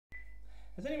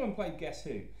Has anyone played Guess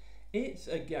Who? It's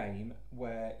a game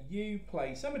where you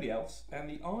play somebody else, and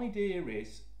the idea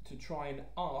is to try and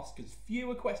ask as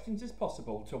fewer questions as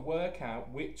possible to work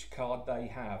out which card they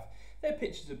have. They're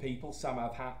pictures of people, some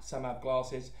have hats, some have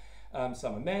glasses,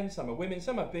 some are men, some are women,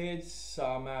 some have beards,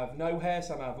 some have no hair,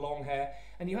 some have long hair,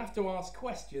 and you have to ask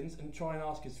questions and try and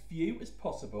ask as few as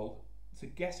possible to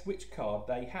guess which card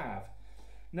they have.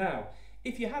 Now,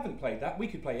 if you haven't played that, we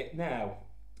could play it now.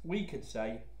 We could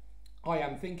say, I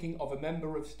am thinking of a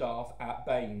member of staff at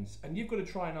Baines, and you've got to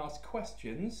try and ask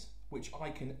questions which I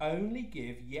can only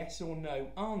give yes or no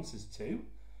answers to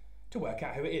work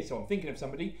out who it is. So I'm thinking of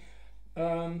somebody.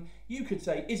 You could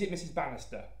say, is it Mrs.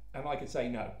 Bannister? And I could say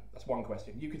no. That's one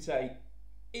question. You could say,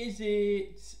 is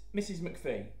it Mrs.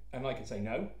 McPhee? And I could say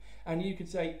no. And you could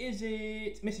say, is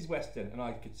it Mrs. Weston? And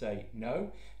I could say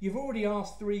no. You've already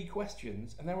asked 3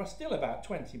 questions, and there are still about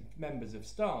 20 members of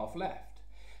staff left.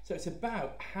 So it's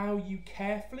about how you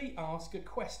carefully ask a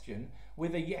question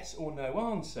with a yes or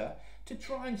no answer to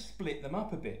try and split them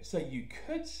up a bit. So you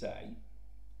could say,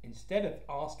 instead of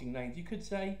asking names, you could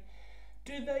say,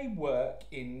 do they work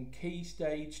in Key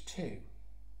Stage 2?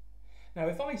 Now,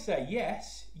 if I say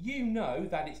yes, you know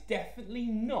that it's definitely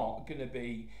not going to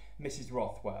be Mrs.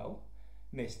 Rothwell,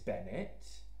 Miss Bennett,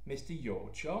 Mr.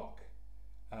 Yorchok,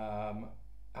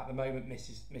 at the moment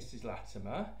Mrs.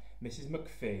 Latimer, Mrs.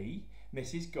 McPhee,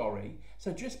 Mrs. Gorry.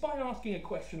 So just by asking a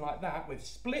question like that, we've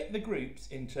split the groups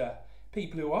into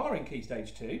people who are in Key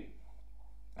Stage 2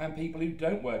 and people who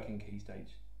don't work in Key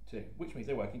Stage 2, which means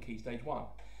they work in Key Stage 1.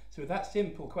 So with that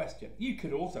simple question, you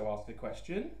could also ask the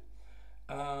question,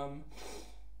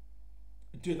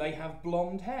 do they have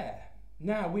blonde hair?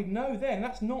 Now, we'd know then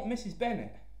that's not Mrs.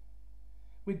 Bennett.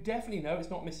 We'd definitely know it's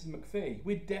not Mrs. McPhee.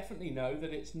 We'd definitely know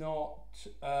that it's not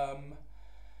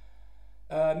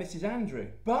Mrs. Andrew.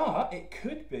 But it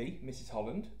could be Mrs.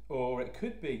 Holland, or it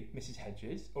could be Mrs.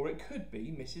 Hedges, or it could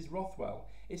be Mrs. Rothwell.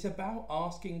 It's about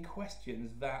asking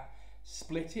questions that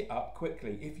split it up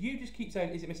quickly. If you just keep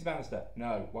saying, is it Mrs. Bannister?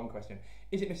 No, one question.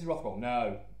 Is it Mrs. Rothwell?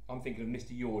 No. I'm thinking of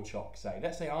Mr. Yorchok, say.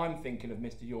 Let's say I'm thinking of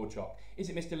Mr. Yorchok. Is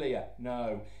it Mr. Lear?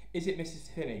 No. Is it Mrs.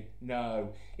 Finney?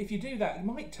 No. If you do that, it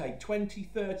might take 20,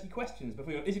 30 questions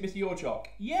before you're, is it Mr. Yorchok?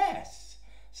 Yes!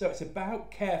 So it's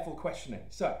about careful questioning.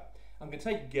 So I'm going to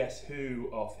take Guess Who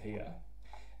off here,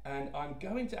 and I'm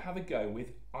going to have a go with,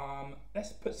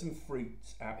 let's put some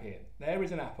fruits out here. There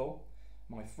is an apple,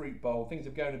 my fruit bowl. Things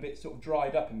have gone a bit sort of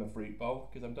dried up in my fruit bowl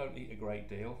because I don't eat a great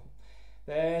deal.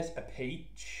 There's a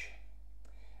peach.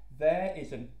 There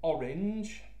is an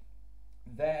orange,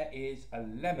 there is a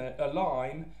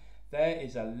lime, there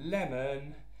is a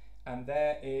lemon, and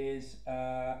there is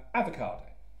avocado.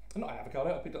 Not an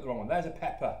avocado, I picked up the wrong one. There's a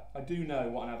pepper. I do know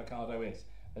what an avocado is.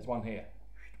 There's one here.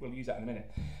 We'll use that in a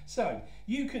minute. So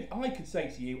I could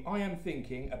say to you, I am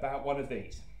thinking about one of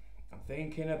these. I'm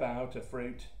thinking about a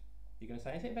fruit. You're going to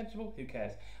say, is it a vegetable? Who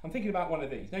cares? I'm thinking about one of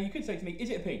these. Now you could say to me,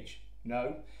 is it a peach?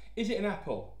 No. Is it an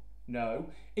apple? No.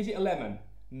 Is it a lemon?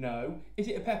 No. Is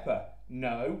it a pepper?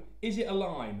 No. Is it a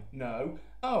lime? No.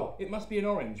 Oh, it must be an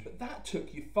orange. But that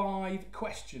took you 5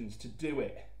 questions to do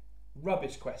it.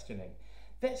 Rubbish questioning.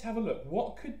 Let's have a look.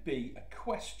 What could be a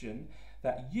question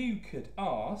that you could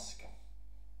ask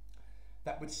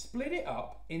that would split it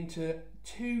up into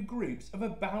 2 groups of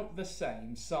about the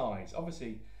same size?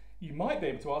 Obviously, you might be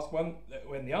able to ask one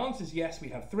when the answer is yes, we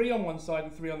have 3 on one side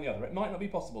and 3 on the other. It might not be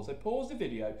possible. So pause the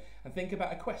video and think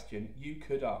about a question you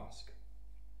could ask.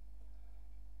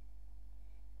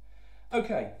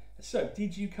 Okay, so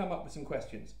did you come up with some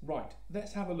questions? Right,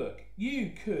 let's have a look.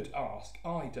 You could ask,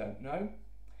 I don't know.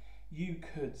 You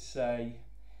could say,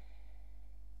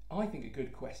 I think a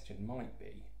good question might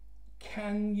be,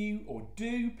 can you or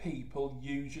do people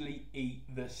usually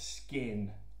eat the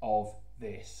skin of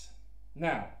this?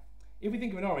 Now, if we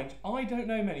think of an orange, I don't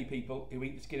know many people who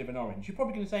eat the skin of an orange. You're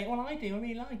probably going to say, well, I do, I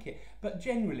really like it. But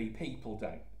generally, people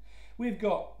don't. We've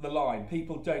got the lime.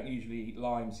 People don't usually eat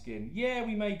lime skin. Yeah,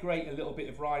 we may grate a little bit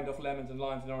of rind off lemons and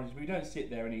limes and oranges, but we don't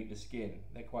sit there and eat the skin.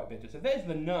 They're quite bitter. So there's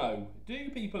the no. Do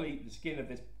people eat the skin of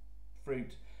this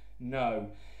fruit?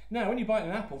 No. Now, when you bite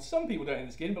an apple, some people don't eat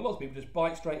the skin, but lots of people just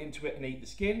bite straight into it and eat the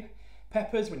skin.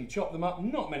 Peppers, when you chop them up,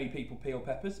 not many people peel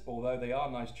peppers, although they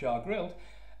are nice char grilled,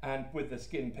 and with the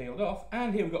skin peeled off.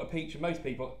 And here we've got a peach, and most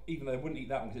people, even though they wouldn't eat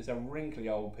that one because it's a wrinkly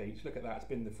old peach, look at that, it's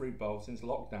been in the fruit bowl since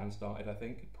lockdown started, I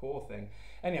think. Poor thing.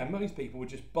 Anyhow, most people would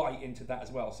just bite into that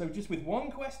as well. So just with one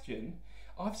question,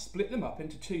 I've split them up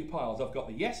into 2 piles. I've got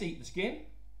the yes, eat the skin,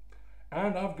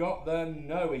 and I've got the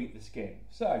no, eat the skin.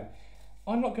 So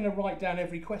I'm not going to write down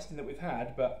every question that we've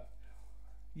had, but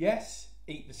yes,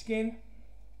 eat the skin,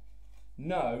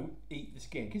 no, eat the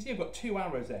skin. You can see I've got two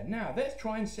arrows there. Now let's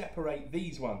try and separate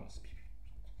these ones.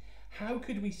 How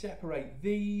could we separate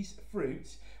these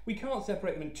fruits? We can't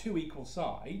separate them in two equal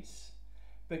sides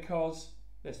because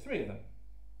there's three of them.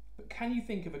 But can you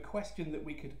think of a question that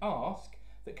we could ask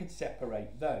that could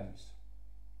separate those?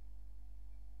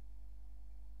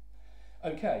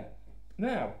 Okay,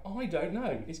 now I don't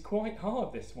know. It's quite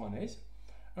hard, this one is.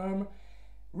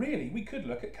 Really, we could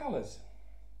look at colours.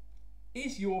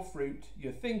 Is your fruit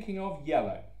you're thinking of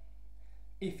yellow?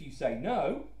 If you say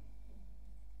no,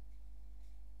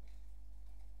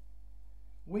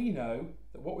 we know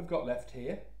that what we've got left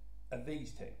here are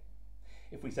these two.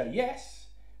 If we say yes,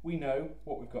 we know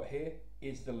what we've got here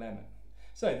is the lemon.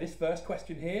 So this first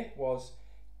question here was,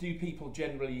 do people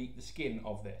generally eat the skin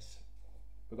of this?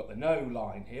 We've got the no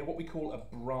line here, what we call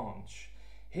a branch.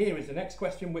 Here is the next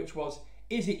question, which was,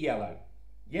 is it yellow?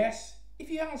 Yes. If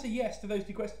you answer yes to those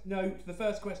two questions, no to the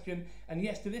first question and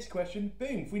yes to this question,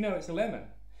 boom, we know it's a lemon.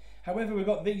 However, we've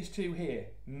got these two here.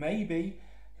 Maybe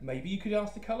you could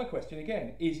ask the colour question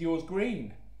again. Is yours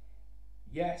green?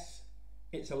 Yes,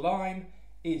 it's a lime.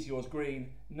 Is yours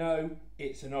green? No,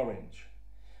 it's an orange.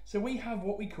 So we have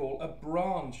what we call a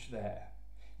branch there.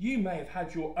 You may have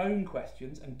had your own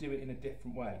questions and do it in a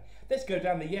different way. Let's go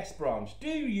down the yes branch. Do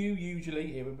you usually,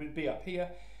 here it would be up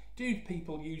here, do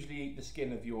people usually eat the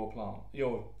skin of your plant,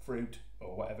 your fruit,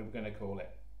 or whatever we're going to call it?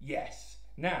 Yes.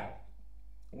 Now,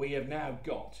 we have now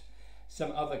got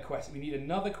some other questions. We need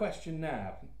another question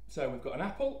now. So we've got an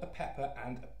apple, a pepper,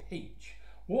 and a peach.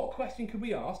 What question could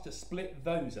we ask to split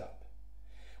those up?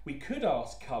 We could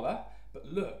ask colour, but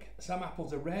look, some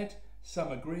apples are red, some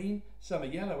are green, some are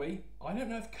yellowy. I don't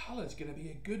know if colour's going to be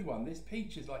a good one. This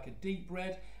peach is like a deep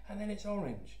red, and then it's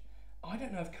orange. I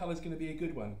don't know if colour's going to be a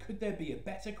good one. Could there be a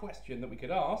better question that we could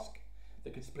ask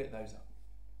that could split those up?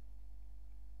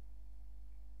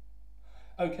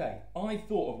 Okay, I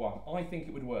thought of one. I think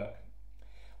it would work.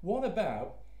 What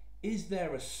about, is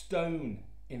there a stone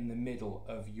in the middle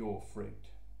of your fruit?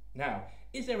 Now,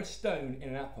 is there a stone in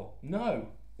an apple? No,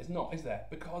 it's not, is there?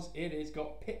 Because it has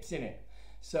got pips in it.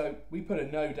 So we put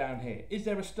a no down here. Is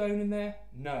there a stone in there?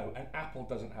 No, an apple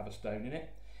doesn't have a stone in it.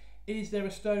 Is there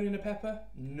a stone in a pepper?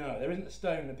 No, there isn't a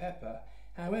stone in a pepper.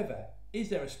 However, is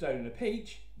there a stone in a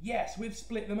peach? Yes, we've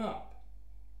split them up.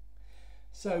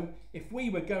 So if we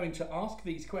were going to ask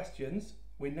these questions,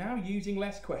 we're now using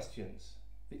less questions.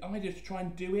 The idea is to try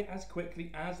and do it as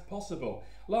quickly as possible.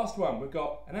 Last one, we've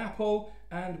got an apple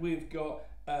and we've got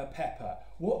a pepper.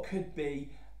 What could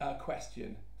be a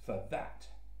question for that?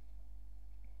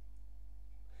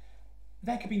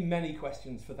 There could be many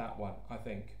questions for that one, I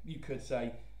think. You could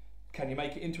say, can you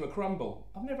make it into a crumble?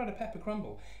 I've never had a pepper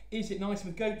crumble. Is it nice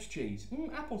with goat's cheese?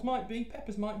 Apples might be,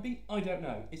 peppers might be, I don't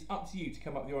know. It's up to you to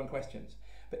come up with your own questions.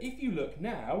 But if you look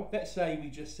now, let's say we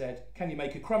just said, can you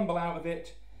make a crumble out of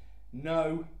it?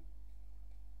 No.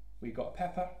 We've got a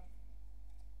pepper.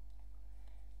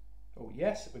 Oh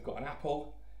yes, we've got an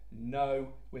apple. No,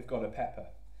 we've got a pepper.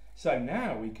 So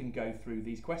now we can go through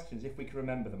these questions if we can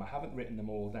remember them. I haven't written them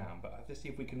all down, but let's see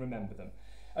if we can remember them.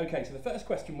 Okay, so the first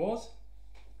question was,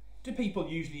 do people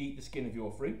usually eat the skin of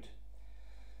your fruit?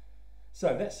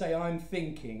 So let's say I'm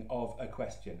thinking of a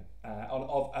question,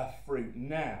 of a fruit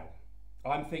now.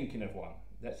 I'm thinking of one.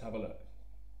 Let's have a look.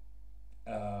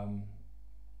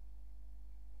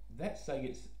 Let's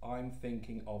say I'm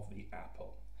thinking of the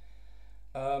apple.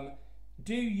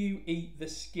 Do you eat the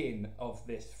skin of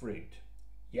this fruit?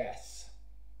 Yes.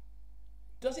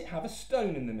 Does it have a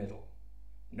stone in the middle?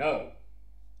 No.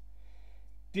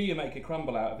 Do you make a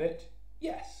crumble out of it?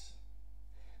 Yes.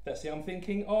 Let's say I'm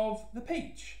thinking of the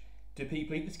peach. Do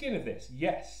people eat the skin of this?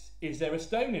 Yes. Is there a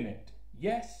stone in it?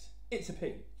 Yes, it's a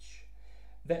peach.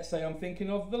 Let's say I'm thinking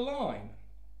of the lime.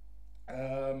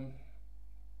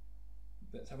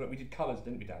 Let's have a look. We did colours,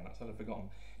 didn't we, Dan? That's what I've forgotten.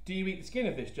 Do you eat the skin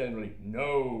of this generally?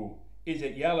 No. Is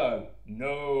it yellow?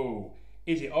 No.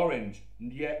 Is it orange?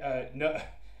 Yeah. No.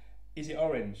 Is it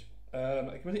orange?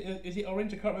 Is it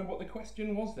orange? I can't remember what the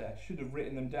question was there. Should have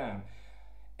written them down.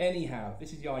 Anyhow,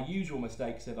 this is our usual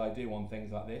mistakes that I do on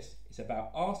things like this. It's about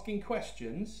asking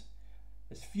questions,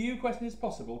 as few questions as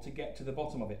possible, to get to the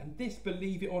bottom of it. And this,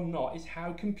 believe it or not, is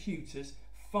how computers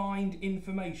find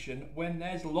information when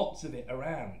there's lots of it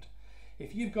around.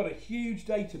 If you've got a huge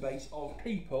database of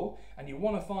people and you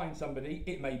want to find somebody,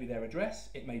 it may be their address,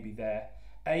 it may be their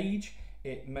age,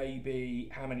 it may be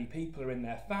how many people are in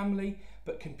their family,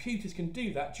 but computers can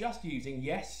do that just using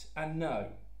yes and no.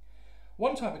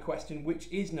 One type of question which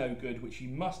is no good, which you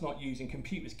must not use and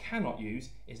computers cannot use,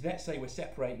 is let's say we're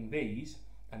separating these,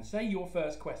 and say your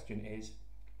first question is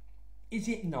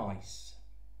it nice?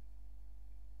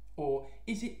 Or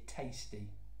is it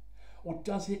tasty? Or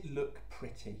does it look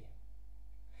pretty?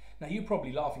 Now you're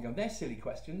probably laughing going, they're silly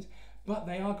questions, but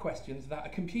they are questions that a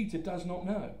computer does not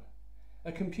know.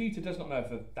 A computer does not know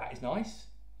if that is nice.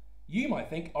 You might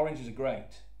think oranges are great.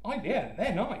 Yeah,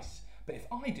 they're nice. But if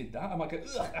I did that, I might go,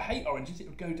 ugh, I hate oranges, it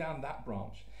would go down that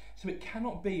branch. So it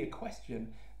cannot be a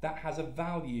question that has a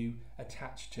value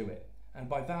attached to it. And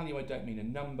by value, I don't mean a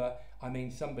number, I mean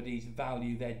somebody's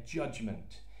value, their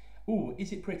judgment. Ooh,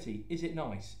 is it pretty? Is it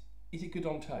nice? Is it good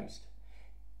on toast?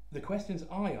 The questions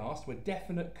I asked were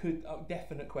definite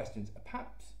questions,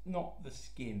 perhaps not the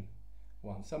skin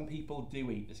one. Some people do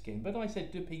eat the skin, but I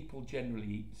said, do people generally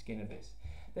eat the skin of this?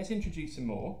 Let's introduce some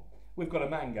more. We've got a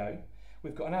mango,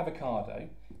 we've got an avocado,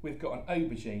 we've got an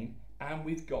aubergine, and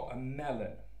we've got a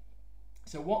melon.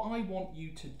 So what I want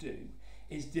you to do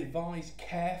is devise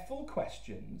careful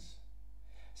questions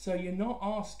so you're not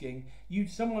asking,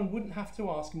 someone wouldn't have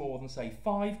to ask more than say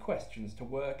 5 questions to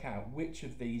work out which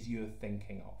of these you're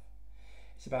thinking of.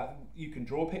 It's about, you can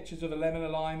draw pictures of a lemon, a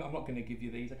lime. I'm not going to give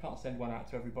you these, I can't send one out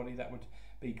to everybody, that would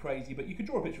be crazy, but you could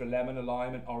draw a picture of a lemon, a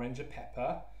lime, an orange, a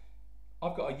pepper.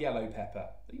 I've got a yellow pepper,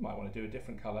 you might want to do a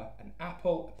different colour, an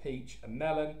apple, a peach, a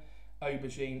melon,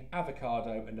 aubergine,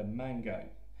 avocado and a mango.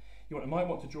 You might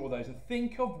want to draw those and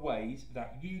think of ways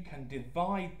that you can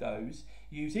divide those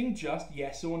using just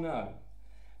yes or no.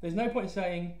 There's no point in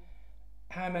saying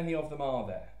how many of them are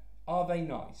there. Are they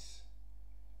nice?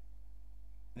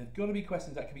 There've got to be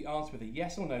questions that can be answered with a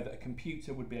yes or no that a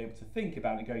computer would be able to think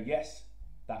about and go, yes,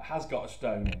 that has got a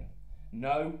stone in.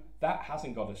 No, that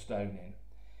hasn't got a stone in.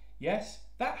 Yes,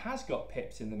 that has got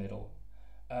pips in the middle.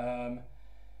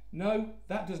 No,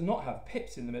 that does not have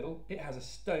pips in the middle, it has a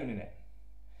stone in it.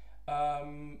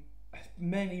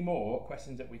 Many more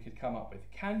questions that we could come up with.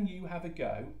 Can you have a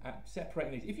go at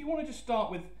separating these? If you want to just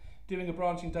start with doing a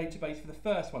branching database for the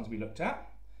first ones we looked at,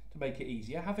 to make it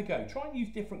easier, have a go. Try and use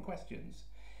different questions.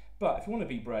 But if you want to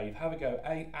be brave, have a go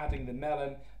adding the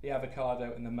melon, the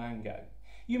avocado and the mango.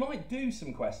 You might do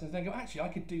some questions and then go, actually I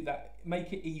could do that,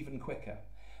 make it even quicker.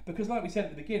 Because like we said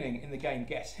at the beginning in the game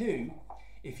Guess Who,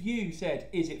 if you said,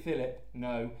 is it Philip?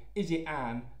 No. Is it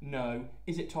Anne? No.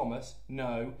 Is it Thomas?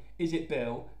 No. Is it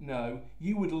Bill? No.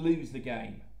 You would lose the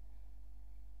game.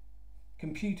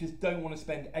 Computers don't want to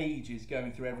spend ages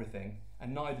going through everything,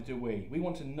 and neither do we. We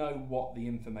want to know what the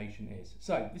information is.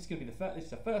 So this is going to be this is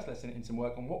the first lesson in some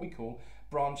work on what we call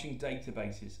branching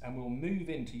databases, and we'll move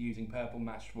into using Purple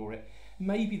Mash for it.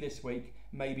 Maybe this week,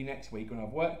 maybe next week, when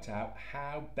I've worked out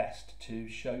how best to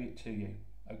show it to you.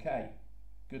 Okay,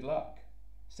 good luck.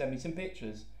 Send me some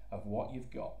pictures of what you've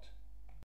got.